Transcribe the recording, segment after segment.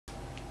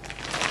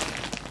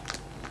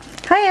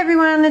Hi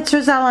everyone, it's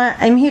Rosella.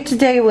 I'm here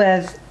today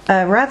with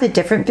a rather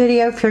different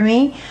video for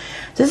me.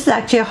 This is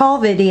actually a haul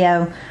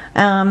video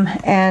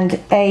and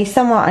a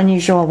somewhat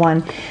unusual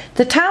one.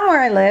 The town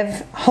where I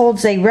live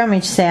holds a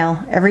rummage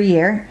sale every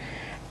year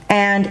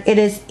and it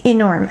is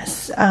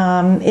enormous.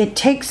 It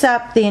takes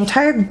up the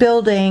entire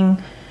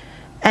building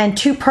and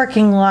 2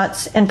 parking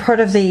lots and part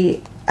of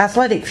the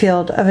athletic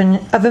field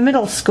of a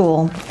middle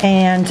school,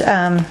 and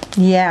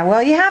yeah,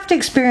 well, you have to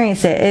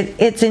experience it.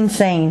 It's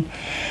insane,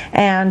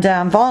 and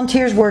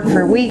volunteers work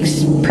for weeks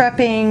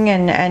prepping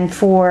and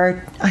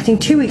for I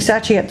think 2 weeks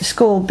actually at the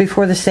school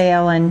before the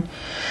sale, and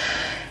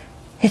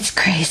it's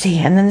crazy.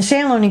 And then the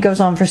sale only goes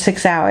on for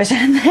 6 hours,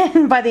 and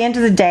then by the end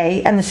of the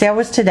day, and the sale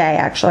was today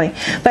actually,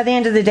 by the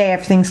end of the day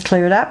everything's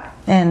cleared up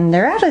and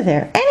they're out of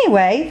there.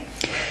 Anyway,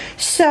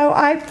 so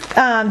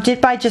I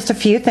did buy just a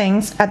few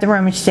things at the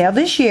rummage sale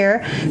this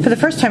year. For the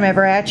first time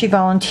ever, I actually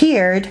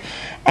volunteered,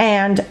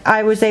 and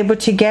I was able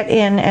to get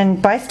in and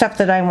buy stuff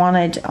that I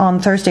wanted on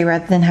Thursday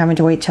rather than having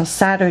to wait till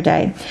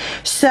Saturday.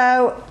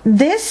 So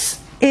this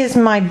is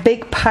my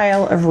big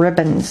pile of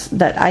ribbons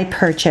that I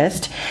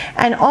purchased,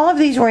 and all of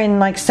these were in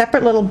like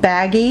separate little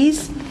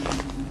baggies,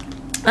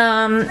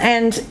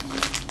 and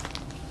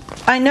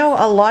I know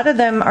a lot of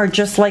them are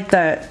just like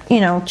the,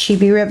 you know,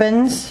 chibi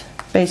ribbons,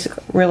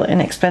 basically really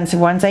inexpensive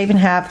ones. I even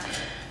have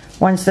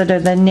ones that are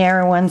the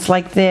narrow ones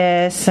like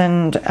this,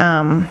 and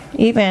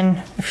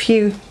even a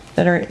few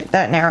that are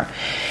that narrow.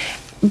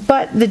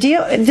 But the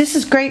deal, this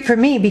is great for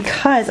me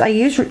because I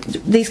use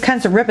these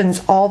kinds of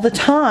ribbons all the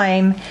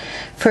time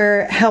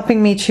for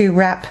helping me to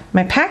wrap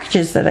my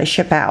packages that I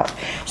ship out.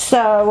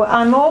 So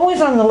I'm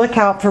always on the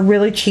lookout for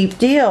really cheap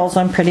deals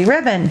on pretty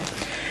ribbon.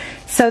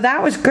 So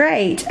that was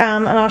great,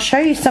 and I'll show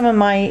you some of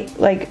my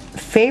like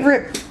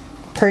favorite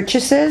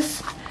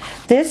purchases.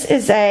 This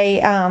is a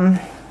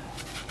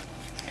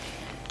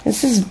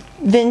this is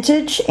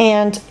vintage,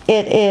 and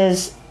it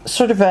is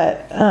sort of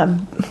a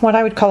what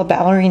I would call a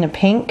ballerina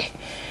pink,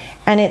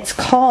 and it's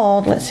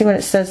called, let's see what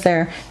it says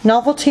there,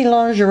 Novelty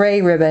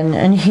Lingerie Ribbon,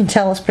 and you can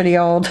tell it's pretty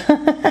old.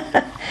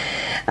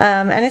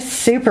 And it's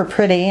super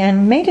pretty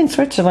and made in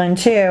Switzerland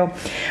too.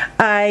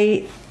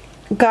 I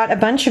got a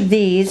bunch of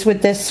these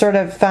with this sort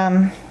of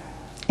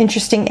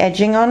interesting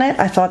edging on it.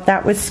 I thought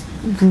that was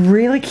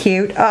really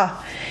cute.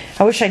 Oh,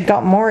 I wish I'd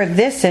got more of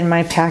this in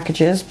my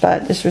packages,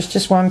 but this was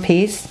just one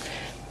piece.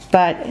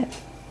 But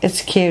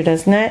it's cute,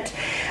 isn't it?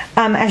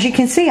 As you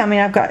can see, I mean,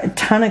 I've got a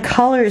ton of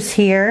colors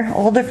here,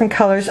 all different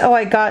colors. Oh,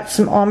 I got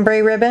some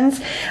ombre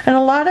ribbons, and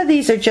a lot of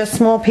these are just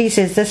small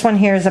pieces. This one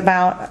here is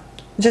about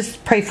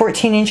just probably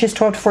 14 inches,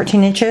 12 to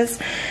 14 inches.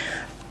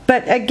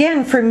 But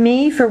again, for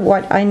me, for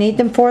what I need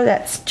them for,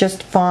 that's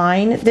just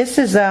fine. This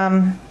is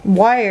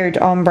wired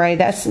ombre.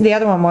 That's the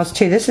other one was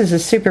too. This is a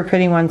super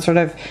pretty one, sort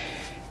of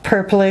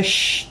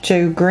purplish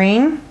to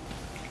green.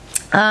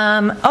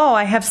 Oh,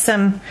 I have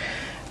some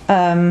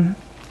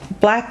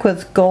black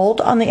with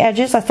gold on the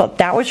edges. I thought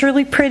that was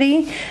really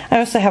pretty. I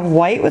also have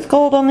white with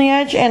gold on the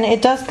edge, and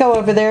it does go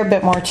over there a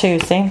bit more too,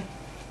 see?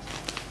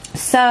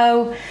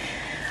 So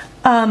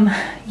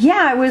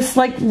yeah, I was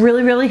like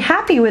really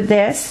happy with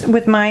this,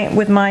 with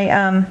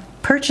my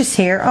purchase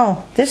here.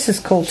 Oh, this is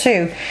cool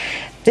too.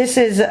 This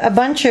is a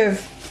bunch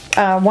of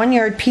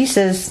 1-yard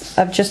pieces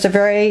of just a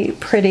very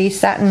pretty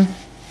satin,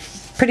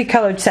 pretty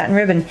colored satin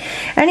ribbon.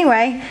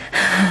 Anyway,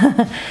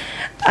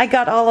 I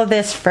got all of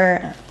this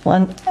for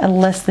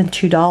less than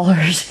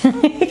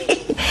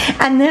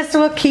 $2. And this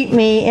will keep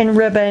me in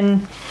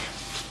ribbon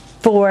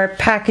for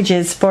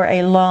packages for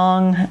a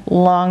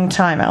long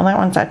time. Oh, that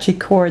one's actually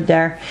cord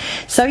there.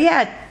 So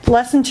yeah,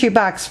 less than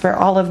 $2 for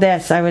all of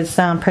this. I was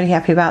pretty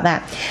happy about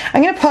that.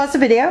 I'm going to pause the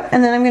video,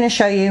 and then I'm going to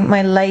show you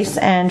my lace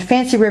and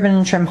fancy ribbon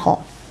and trim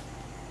haul.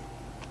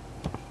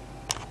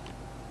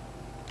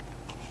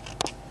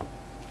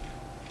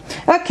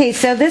 Okay,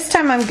 so this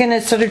time I'm going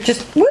to sort of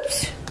just,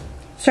 whoops,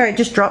 sorry,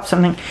 just dropped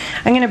something.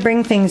 I'm going to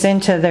bring things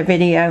into the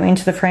video,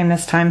 into the frame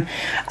this time.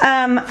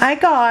 I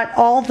got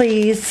all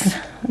these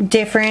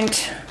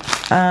different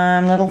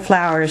little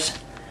flowers,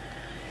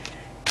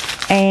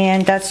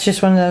 and that's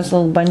just one of those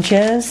little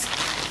bunches,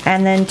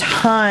 and then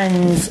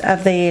tons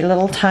of the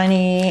little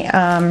tiny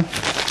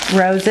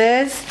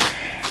roses,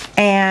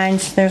 and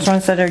there's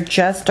ones that are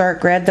just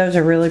dark red. Those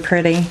are really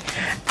pretty.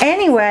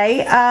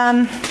 Anyway,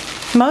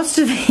 most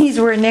of these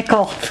were a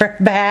nickel for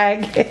a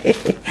bag.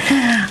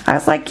 I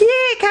was like, yeah,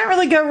 you can't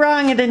really go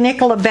wrong at a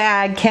nickel a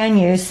bag, can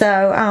you?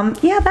 So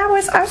yeah, I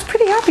was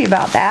pretty happy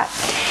about that.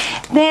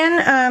 Then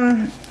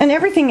and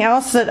everything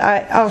else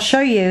that I'll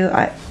show you,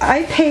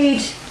 I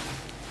paid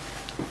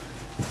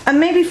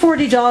maybe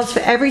 $40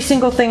 for every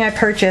single thing I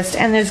purchased,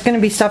 and there's going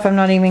to be stuff I'm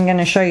not even going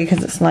to show you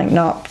because it's like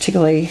not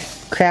particularly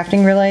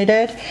crafting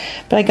related.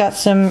 But I got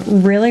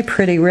some really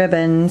pretty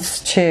ribbons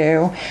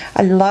too.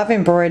 I love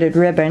embroidered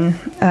ribbon,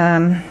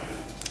 and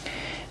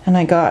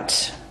I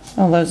got,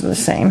 oh, those are the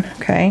same.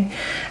 Okay,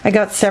 I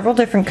got several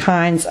different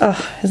kinds.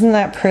 Oh, isn't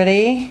that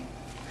pretty?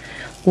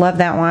 Love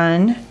that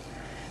one.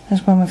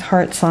 There's one with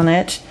hearts on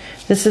it.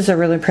 This is a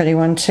really pretty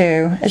one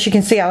too. As you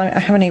can see, I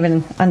haven't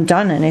even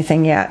undone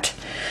anything yet.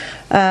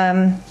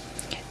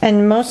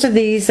 And most of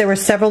these, there were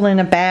several in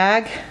a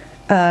bag,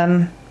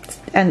 and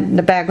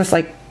the bag was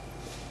like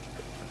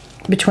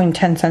between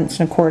 10 cents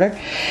and a quarter.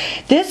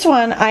 This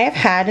one I have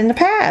had in the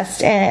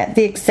past, and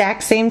the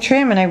exact same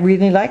trim, and I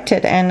really liked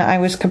it, and I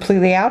was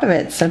completely out of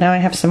it, so now I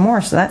have some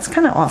more, so that's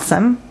kind of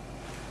awesome.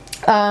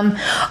 Oh,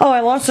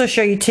 I'll also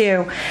show you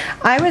too.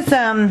 I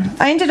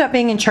ended up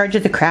being in charge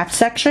of the craft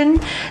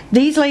section.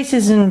 These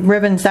laces and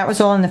ribbons, that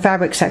was all in the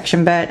fabric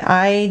section, but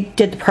I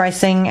did the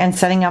pricing and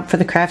setting up for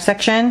the craft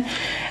section.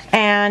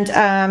 And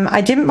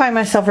I didn't buy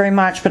myself very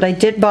much, but I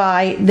did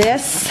buy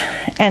this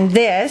and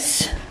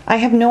this. I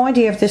have no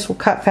idea if this will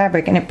cut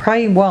fabric, and it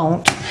probably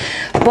won't,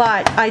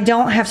 but I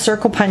don't have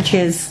circle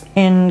punches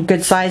in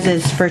good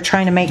sizes for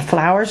trying to make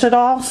flowers at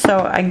all, so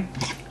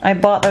I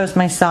bought those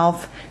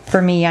myself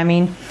for me, I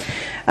mean.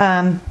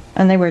 And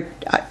they were,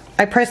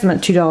 I priced them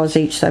at $2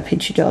 each, so I paid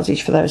 $2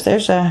 each for those.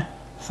 There's a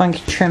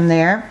funky trim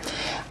there.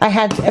 I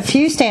had a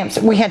few stamps.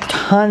 We had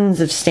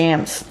tons of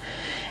stamps,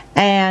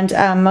 and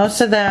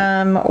most of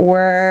them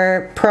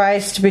were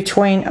priced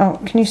between, oh,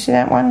 can you see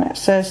that one? It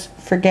says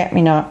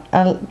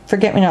Forget-Me-Not.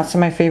 Forget-Me-Nots are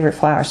my favorite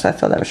flower, so I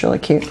thought that was really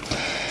cute.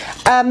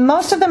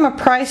 Most of them are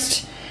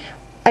priced,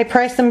 I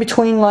priced them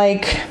between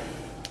like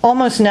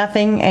almost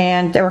nothing,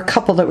 and there were a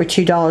couple that were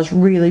 $2,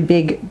 really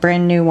big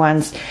brand new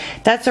ones.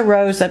 That's a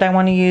rose that I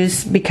want to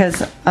use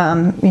because you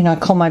know, I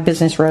call my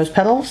business Rose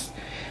Petals.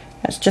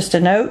 That's just a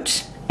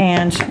note,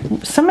 and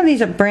some of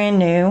these are brand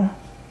new.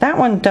 That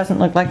one doesn't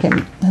look like it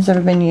has ever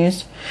been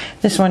used.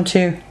 This one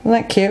too. Isn't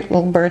that cute?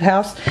 Little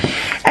birdhouse.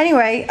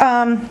 Anyway,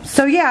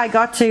 so yeah, I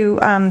got to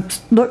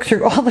look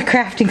through all the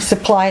crafting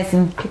supplies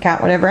and pick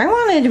out whatever I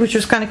wanted, which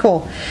was kind of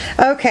cool.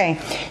 Okay,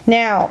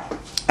 now,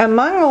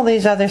 among all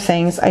these other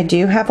things, I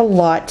do have a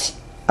lot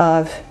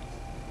of,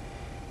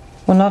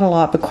 well, not a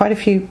lot, but quite a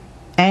few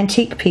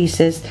antique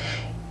pieces.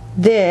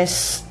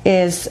 This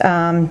is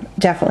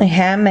definitely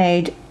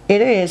handmade.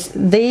 It is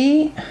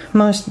the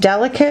most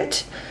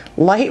delicate,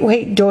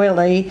 lightweight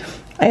doily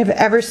I have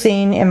ever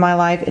seen in my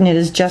life, and it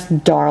is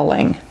just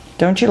darling.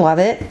 Don't you love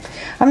it?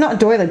 I'm not a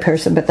doily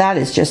person, but that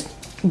is just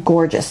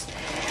gorgeous.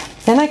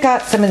 Then I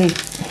got some of these,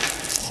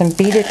 some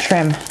beaded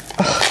trim.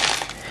 Ugh.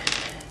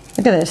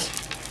 Look at this.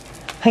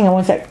 Hang on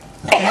one sec.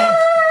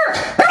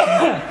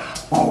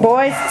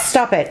 Boys,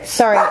 stop it.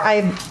 Sorry,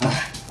 I'm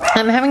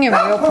having a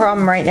real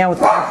problem right now with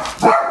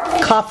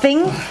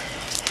coughing.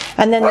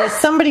 And then there's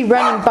somebody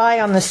running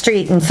by on the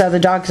street, and so the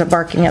dogs are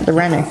barking at the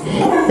runner.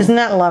 Isn't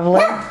that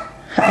lovely? I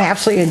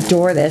absolutely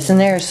adore this, and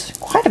there's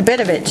quite a bit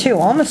of it too,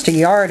 almost a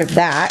yard of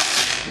that.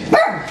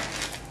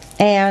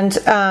 And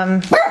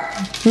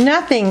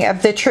nothing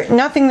of the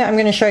nothing that I'm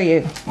going to show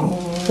you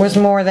was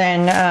more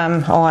than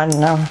oh, I don't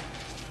know,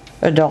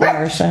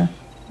 $1 or so.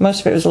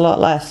 Most of it was a lot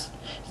less.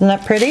 Isn't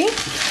that pretty?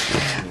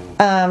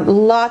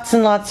 Lots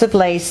and lots of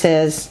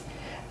laces.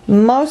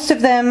 Most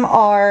of them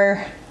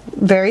are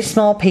very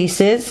small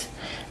pieces,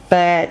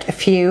 but a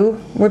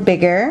few were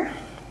bigger.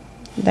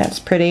 That's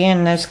pretty,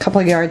 and there's a couple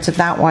of yards of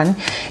that one.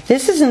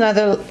 This is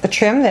another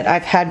trim that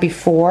I've had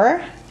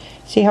before.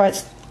 See how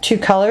it's two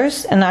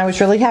colors, and I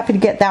was really happy to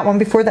get that one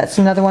before. That's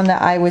another one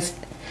that I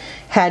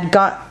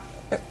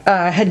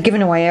had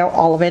given away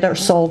all of it, or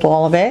sold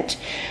all of it.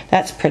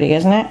 That's pretty,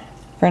 isn't it?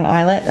 For an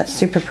eyelet, that's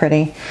super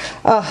pretty.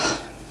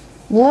 Oh,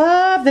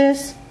 love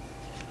this.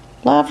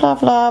 Love,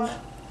 love, love.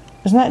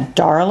 Isn't that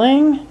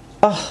darling?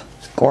 Oh,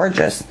 it's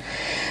gorgeous.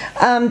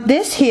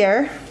 This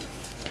here,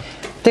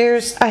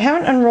 I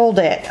haven't unrolled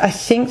it. I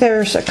think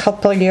there's a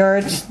couple of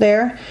yards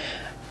there.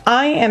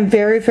 I am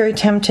very, very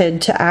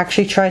tempted to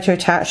actually try to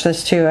attach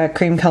this to a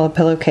cream color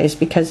pillowcase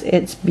because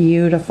it's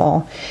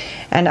beautiful.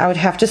 And I would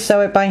have to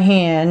sew it by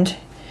hand,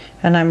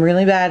 and I'm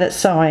really bad at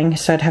sewing,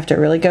 so I'd have to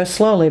really go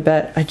slowly,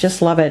 but I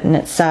just love it. And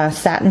it's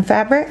satin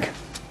fabric.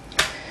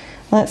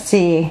 Let's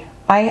see.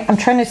 I'm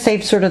trying to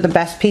save sort of the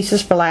best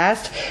pieces for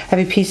last. I have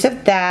a piece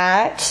of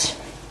that.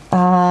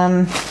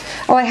 Oh,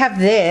 I have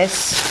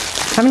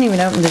this. I haven't even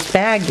opened this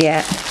bag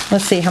yet.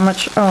 Let's see how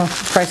much. Oh,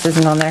 the price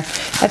isn't on there.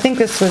 I think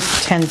this was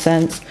 10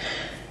 cents.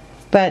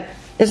 But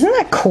isn't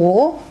that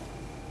cool?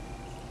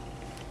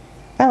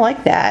 I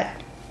like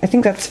that. I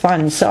think that's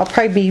fun. So I'll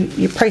probably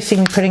be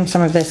pricing putting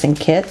some of this in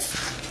kits.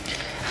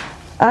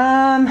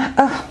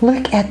 Oh,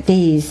 look at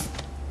these.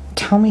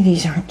 Tell me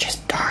these aren't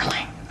just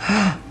darling.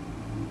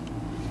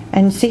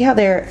 And see how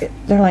they're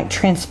like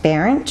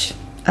transparent.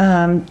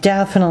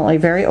 Definitely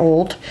very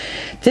old.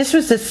 This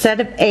was a set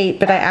of 8,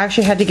 but I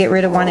actually had to get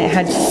rid of one. It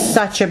had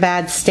such a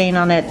bad stain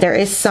on it. There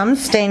is some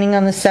staining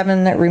on the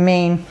 7 that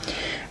remain.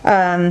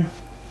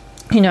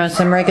 You know,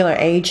 some regular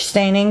age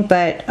staining,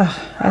 but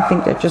I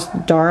think they're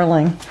just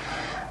darling.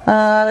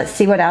 Let's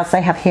see what else I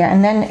have here.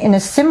 And then in a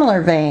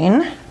similar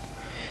vein,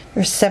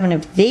 there's 7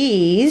 of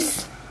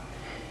these,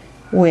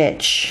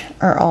 which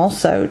are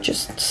also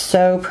just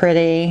so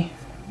pretty,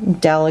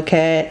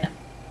 delicate.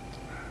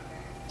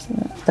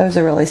 Those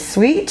are really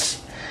sweet.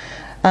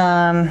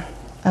 I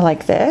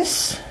like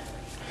this.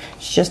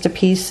 It's just a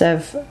piece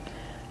of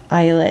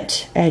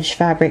eyelet edge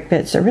fabric, but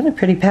it's a really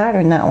pretty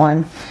pattern, that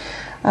one.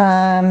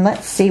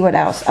 Let's see what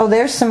else. Oh,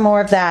 there's some more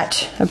of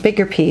that, a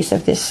bigger piece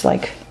of this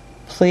like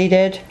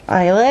pleated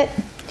eyelet.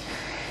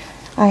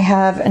 I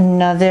have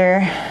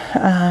another,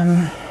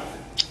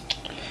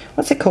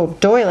 what's it called?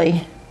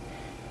 Doily.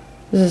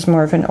 This is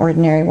more of an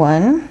ordinary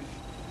one.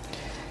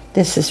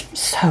 This is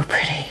so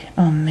pretty.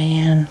 Oh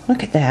man,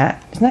 look at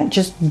that. Isn't that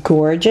just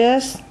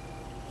gorgeous?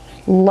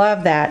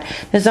 Love that.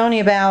 There's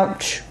only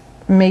about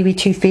maybe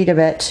 2 feet of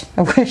it.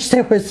 I wish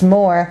there was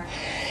more.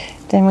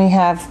 Then we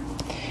have,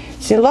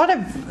 see, a lot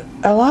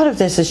of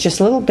this is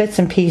just little bits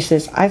and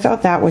pieces. I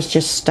thought that was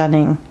just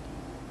stunning.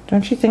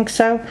 Don't you think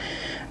so?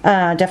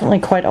 Definitely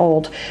quite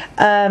old.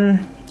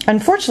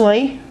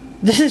 Unfortunately,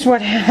 this is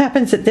what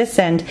happens at this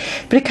end,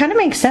 but it kind of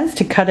makes sense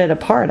to cut it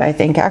apart, I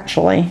think,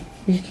 actually.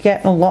 You could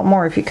get a lot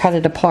more if you cut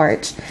it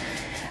apart.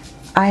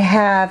 I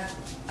have,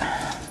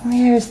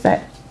 where's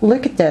that?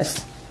 Look at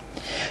this.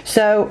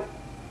 So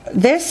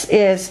this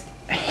is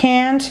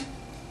hand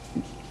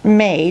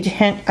made,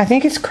 I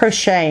think it's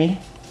crochet.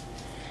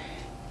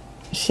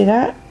 See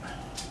that?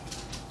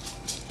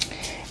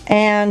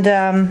 And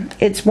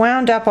it's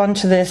wound up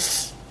onto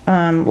this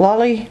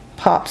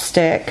lollipop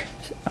stick.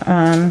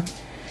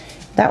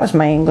 That was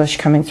my English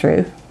coming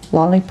through.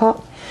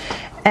 Lollipop.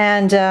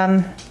 And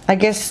I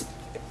guess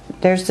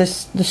there's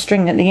the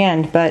string at the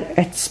end, but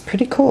it's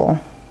pretty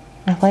cool.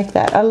 I like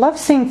that. I love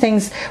seeing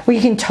things where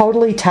you can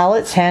totally tell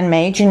it's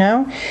handmade, you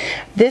know.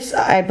 This,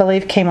 I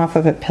believe, came off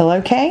of a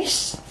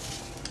pillowcase,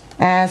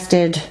 as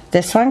did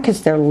this one,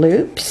 because they're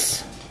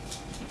loops.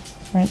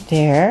 Right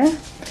there.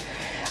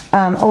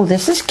 Oh,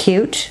 this is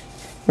cute.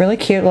 Really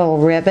cute little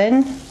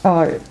ribbon,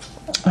 or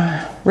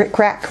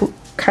rick-rack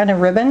kind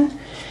of ribbon.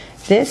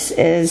 This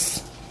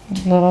is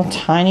a little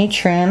tiny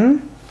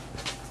trim.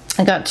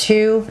 I got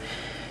 2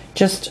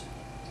 just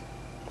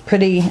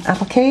pretty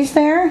appliques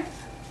there.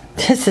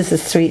 This is a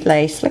sweet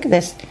lace. Look at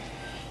this.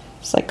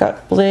 It's like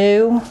got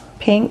blue,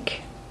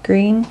 pink,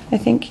 green, I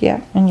think,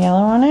 yeah, and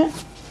yellow on it.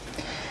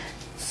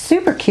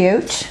 Super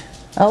cute.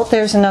 Oh,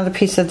 there's another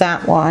piece of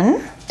that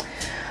one.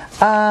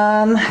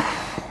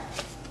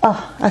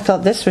 Oh, I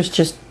thought this was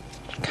just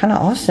kind of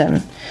awesome.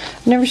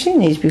 I've never seen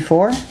these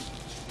before.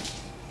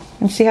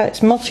 And see how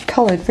it's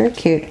multicolored, very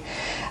cute.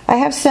 I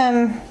have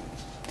some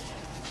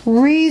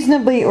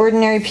reasonably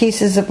ordinary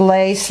pieces of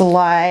lace,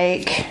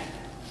 like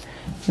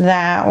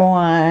that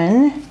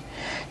one.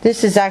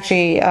 This is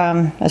actually,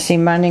 let's see,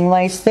 binding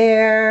lace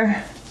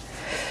there.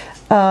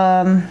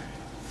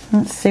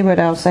 Let's see what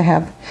else I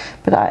have.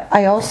 But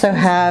I also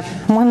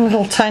have one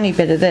little tiny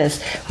bit of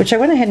this, which I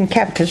went ahead and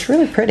kept because it's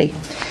really pretty.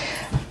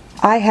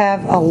 I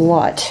have a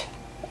lot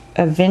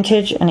of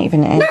vintage and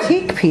even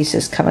antique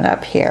pieces coming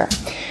up here.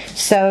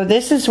 So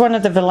this is one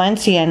of the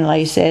Valenciennes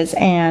laces,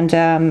 and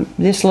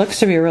this looks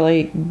to be a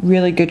really,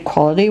 really good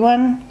quality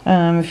one.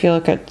 If you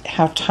look at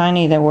how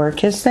tiny the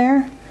work is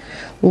there.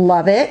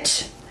 Love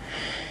it.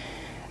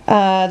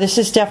 This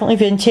is definitely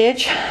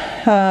vintage.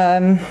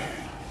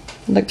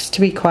 Looks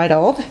to be quite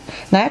old.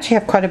 And I actually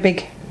have quite a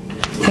big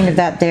thing of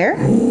that there.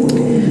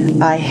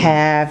 I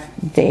have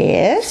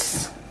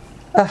this.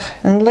 Oh,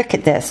 and look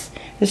at this.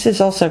 This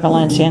is also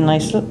Valenciennes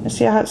lace. Look,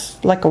 see how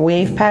it's like a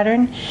wave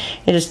pattern?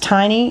 It is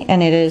tiny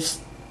and it is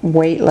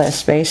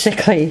weightless,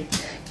 basically.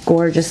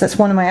 Gorgeous. That's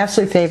one of my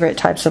absolute favorite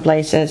types of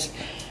laces.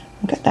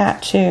 Look at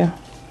that too.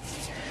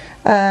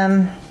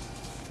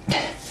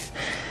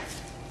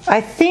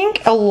 I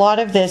think a lot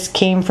of this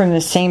came from the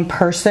same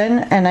person,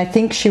 and I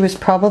think she was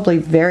probably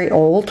very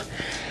old.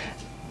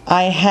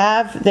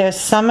 There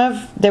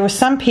were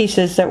some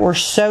pieces that were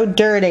so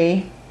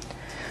dirty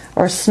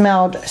or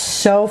smelled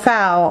so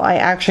foul, I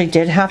actually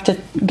did have to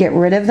get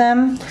rid of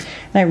them.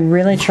 And I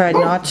really tried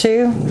not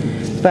to,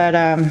 but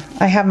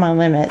I have my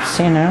limits,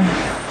 you know.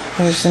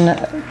 There's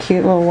a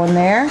cute little one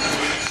there.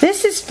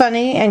 This is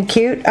funny and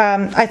cute.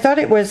 I thought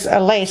it was a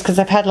lace because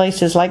I've had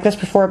laces like this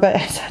before, but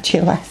it's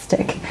actually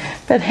elastic.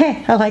 But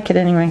hey, I like it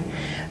anyway.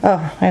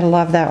 Oh, I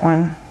love that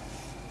one.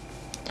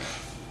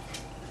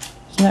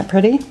 Isn't that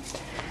pretty?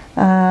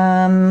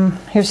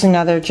 Here's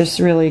another just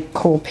really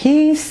cool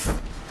piece.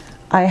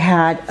 I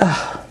had,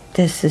 oh,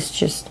 this is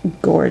just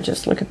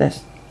gorgeous. Look at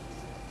this.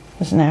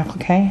 There's an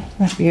applique.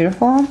 That's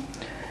beautiful.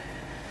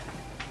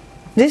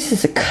 This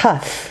is a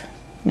cuff.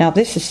 Now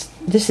this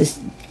is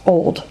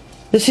old.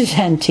 This is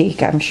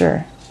antique, I'm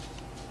sure.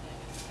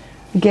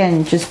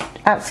 Again, just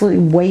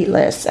absolutely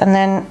weightless. And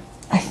then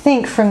I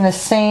think from the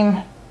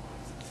same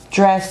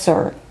dress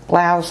or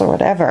blouse or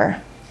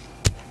whatever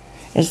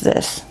is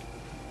this.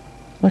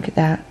 Look at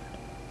that.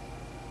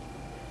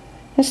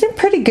 It's in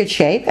pretty good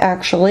shape,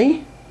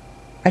 actually.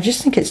 I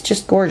just think it's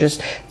just gorgeous.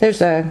 There's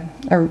a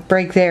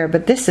break there,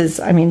 but this is,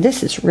 I mean,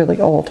 this is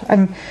really old.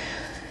 I'm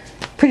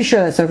pretty sure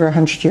that's over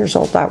 100 years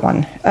old, that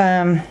one.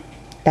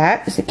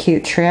 That is a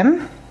cute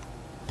trim.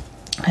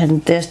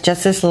 And just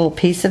this little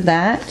piece of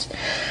that.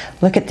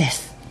 Look at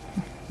this.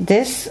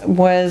 This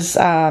was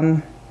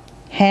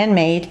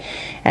handmade.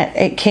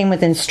 It came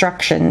with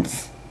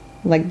instructions.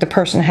 Like the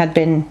person had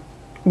been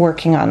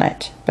working on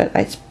it. But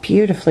it's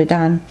beautifully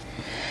done.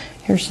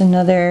 Here's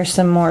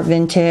some more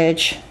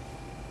vintage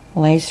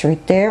lace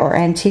right there, or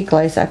antique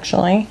lace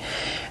actually.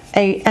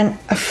 A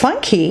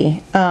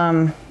funky,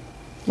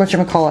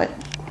 whatchamacallit,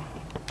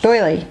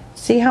 doily.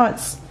 See how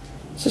it's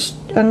just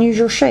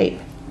unusual shape.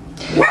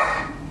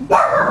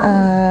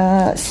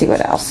 Let's see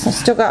what else. I've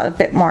still got a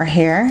bit more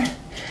here.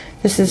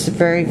 This is a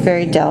very,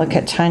 very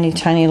delicate, tiny,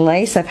 tiny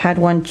lace. I've had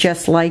one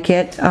just like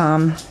it,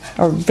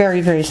 or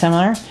very, very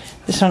similar.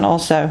 This one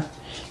also.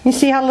 You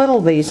see how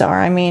little these are?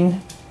 I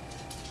mean,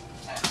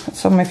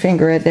 that's on my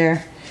finger right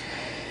there.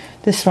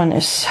 This one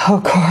is so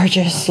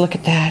gorgeous. Look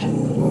at that.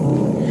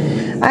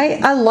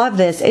 I love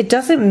this. It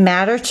doesn't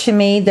matter to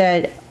me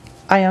that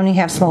I only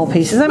have small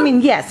pieces. I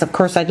mean, yes, of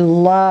course, I'd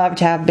love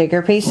to have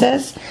bigger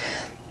pieces,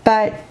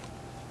 but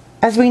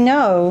as we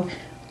know,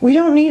 we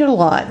don't need a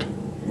lot.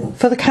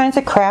 For the kinds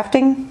of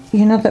crafting,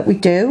 you know, that we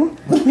do,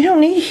 we don't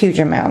need huge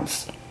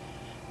amounts.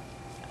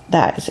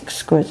 That is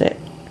exquisite.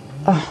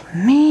 Oh,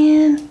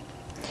 man.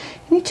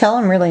 Can you tell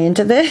I'm really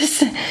into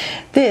this?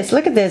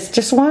 Look at this.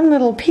 Just one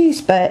little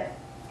piece, but,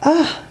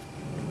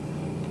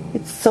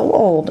 it's so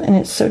old and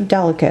it's so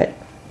delicate.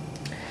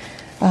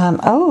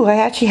 Oh, I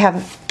actually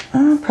have,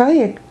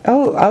 probably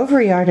over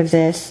a yard of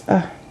this.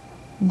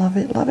 Love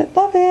it, love it,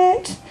 love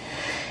it.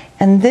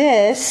 And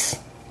this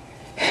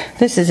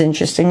is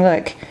interesting.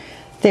 Look,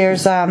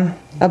 there's a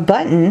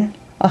button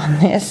on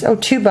this. Oh,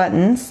 2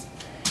 buttons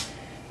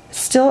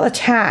still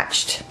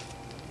attached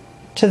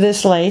to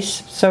this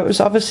lace. So it was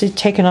obviously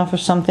taken off of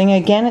something.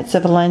 Again, it's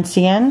a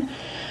Valenciennes.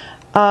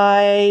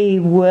 I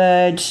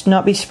would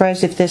not be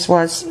surprised if this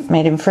was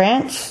made in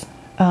France.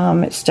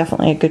 It's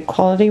definitely a good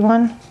quality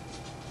one.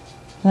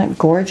 Isn't that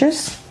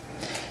gorgeous?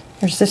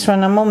 There's this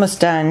one. I'm almost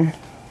done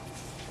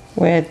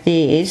with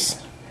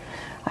these.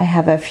 I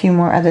have a few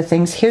more other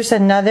things. Here's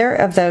another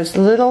of those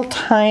little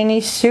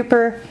tiny,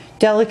 super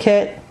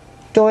delicate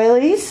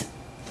doilies.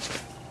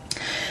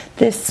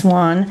 This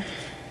one,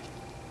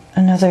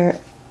 another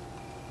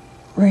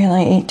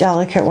really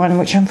delicate one,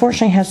 which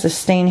unfortunately has the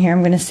stain here.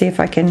 I'm going to see if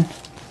I can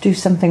do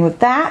something with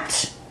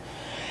that.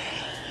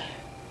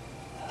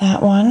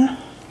 That one.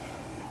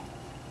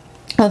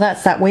 Oh,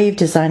 that's that wave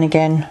design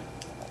again.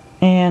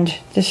 And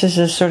this is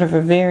a sort of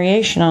a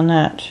variation on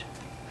that.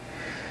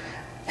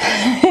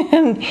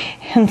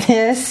 and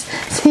this,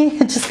 see,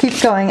 it just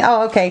keeps going.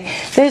 Oh, okay.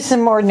 There's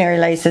some ordinary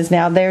laces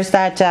now. There's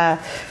that,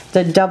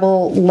 the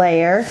double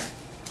layer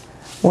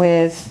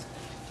with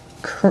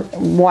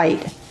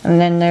white. And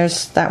then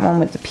there's that one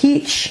with the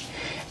peach,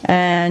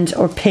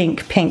 or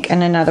pink,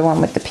 and another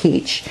one with the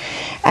peach.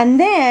 And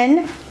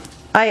then,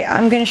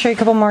 I'm going to show you a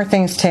couple more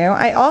things too.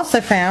 I also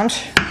found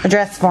a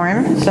dress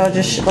form, so I'll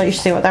just let you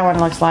see what that one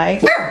looks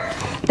like.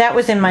 That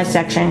was in my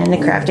section, in the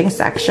crafting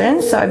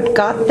section, so I've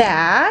got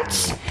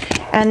that.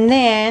 And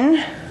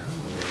then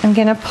I'm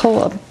going to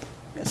pull a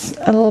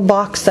little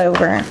box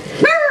over.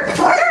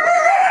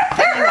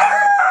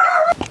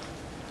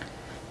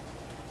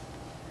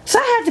 So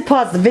I had to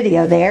pause the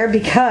video there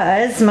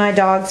because my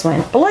dogs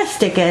went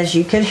ballistic, as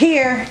you could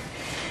hear.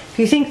 If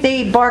you think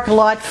they bark a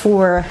lot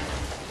for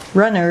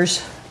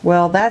runners,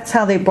 well, that's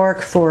how they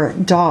bark for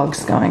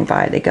dogs going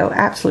by. They go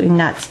absolutely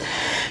nuts.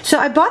 So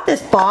I bought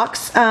this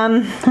box.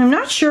 I'm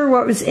not sure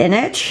what was in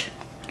it.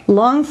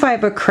 Long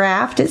Fiber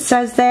Craft, it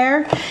says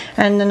there,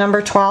 and the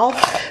number 12.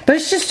 But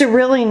it's just a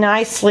really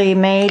nicely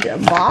made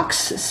box,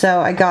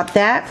 so I got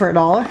that for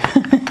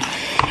 $1.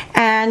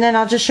 And then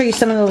I'll just show you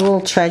some of the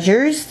little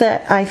treasures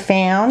that I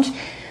found.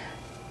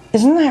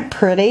 Isn't that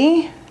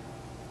pretty?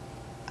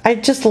 I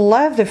just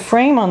love the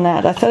frame on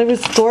that. I thought it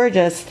was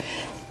gorgeous.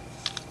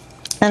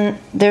 And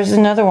there's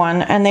another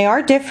one, and they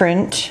are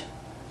different.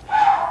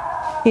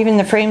 Even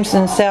the frames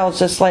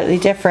themselves are slightly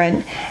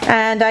different.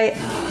 And I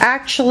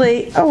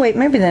actually, oh wait,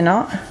 maybe they're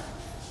not.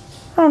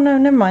 Oh no,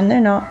 never mind, they're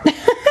not.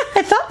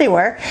 I thought they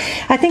were.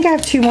 I think I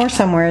have 2 more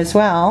somewhere as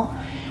well.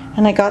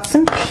 And I got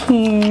some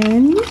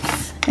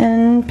pins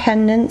and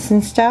pendants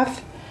and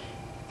stuff.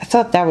 I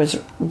thought that was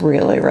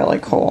really, really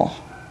cool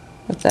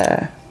with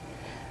the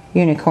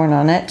unicorn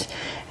on it.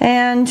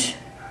 And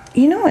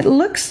you know, it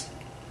looks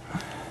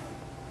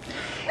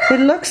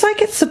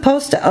like it's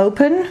supposed to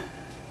open,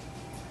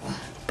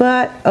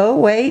 but oh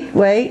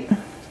wait,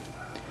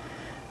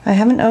 I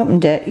haven't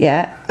opened it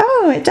yet.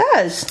 Oh, it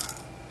does.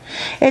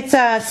 It's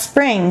a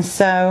spring,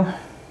 so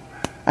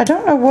I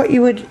don't know what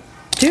you would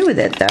do with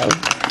it though.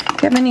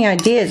 If you have any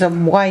ideas of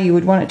why you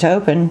would want it to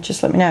open,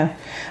 just let me know.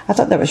 I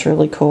thought that was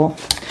really cool.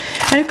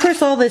 And of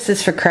course all this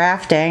is for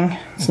crafting.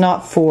 It's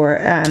not for,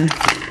 I'm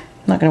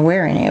not going to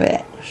wear any of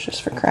it. It's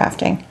just for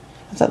crafting.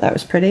 I thought that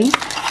was pretty.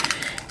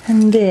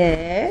 And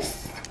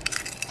this.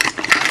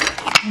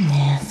 And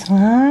this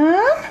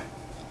one.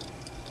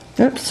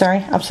 Oops,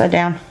 sorry, upside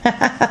down.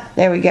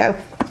 There we go.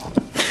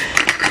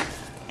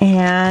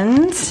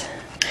 And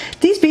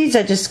these beads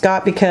I just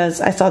got because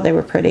I thought they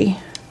were pretty.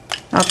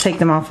 I'll take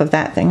them off of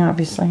that thing,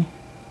 obviously.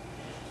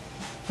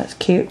 That's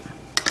cute.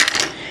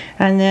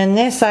 And then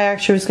this, I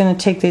actually was going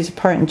to take these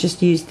apart and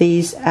just use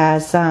these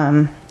as,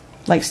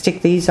 like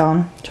stick these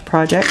on to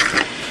projects.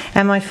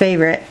 And my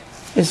favorite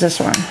is this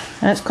one.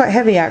 And it's quite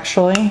heavy,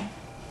 actually.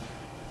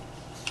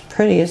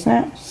 Pretty, isn't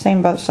it?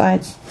 Same both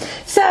sides.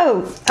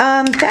 So,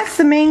 that's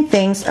the main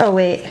things. Oh,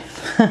 wait.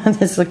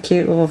 This is a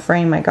cute little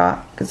frame I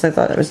got because I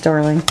thought it was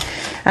darling.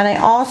 And I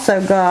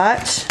also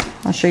got,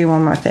 I'll show you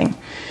one more thing.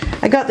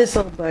 I got this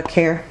little book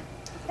here.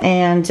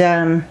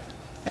 And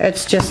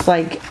it's just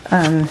like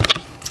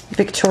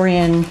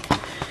Victorian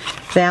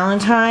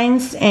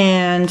Valentines.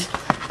 And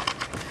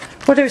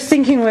what I was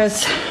thinking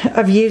was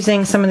of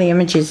using some of the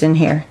images in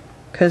here.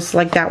 Because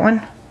like that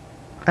one,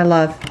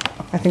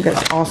 I think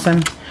that's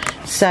awesome.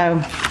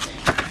 So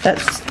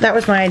that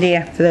was my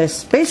idea for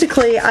this.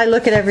 Basically, I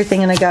look at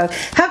everything and I go,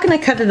 how can I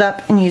cut it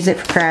up and use it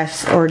for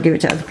crafts or give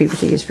it to other people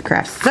to use for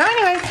crafts? So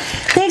anyway,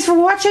 thanks for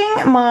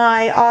watching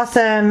my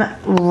awesome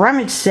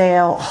rummage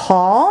sale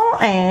haul,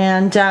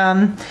 and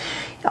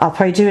I'll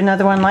probably do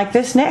another one like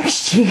this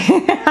next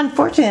year.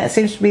 Unfortunately, that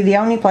seems to be the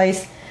only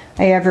place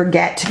I ever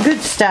get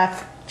good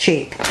stuff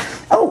cheap.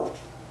 Oh,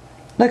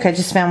 look, I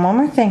just found one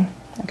more thing.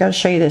 I gotta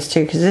show you this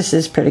too, because this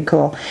is pretty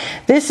cool.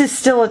 This is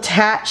still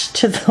attached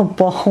to the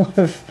ball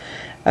of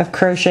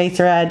crochet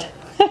thread.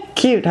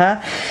 Cute,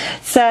 huh?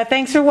 So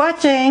thanks for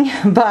watching.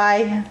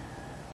 Bye.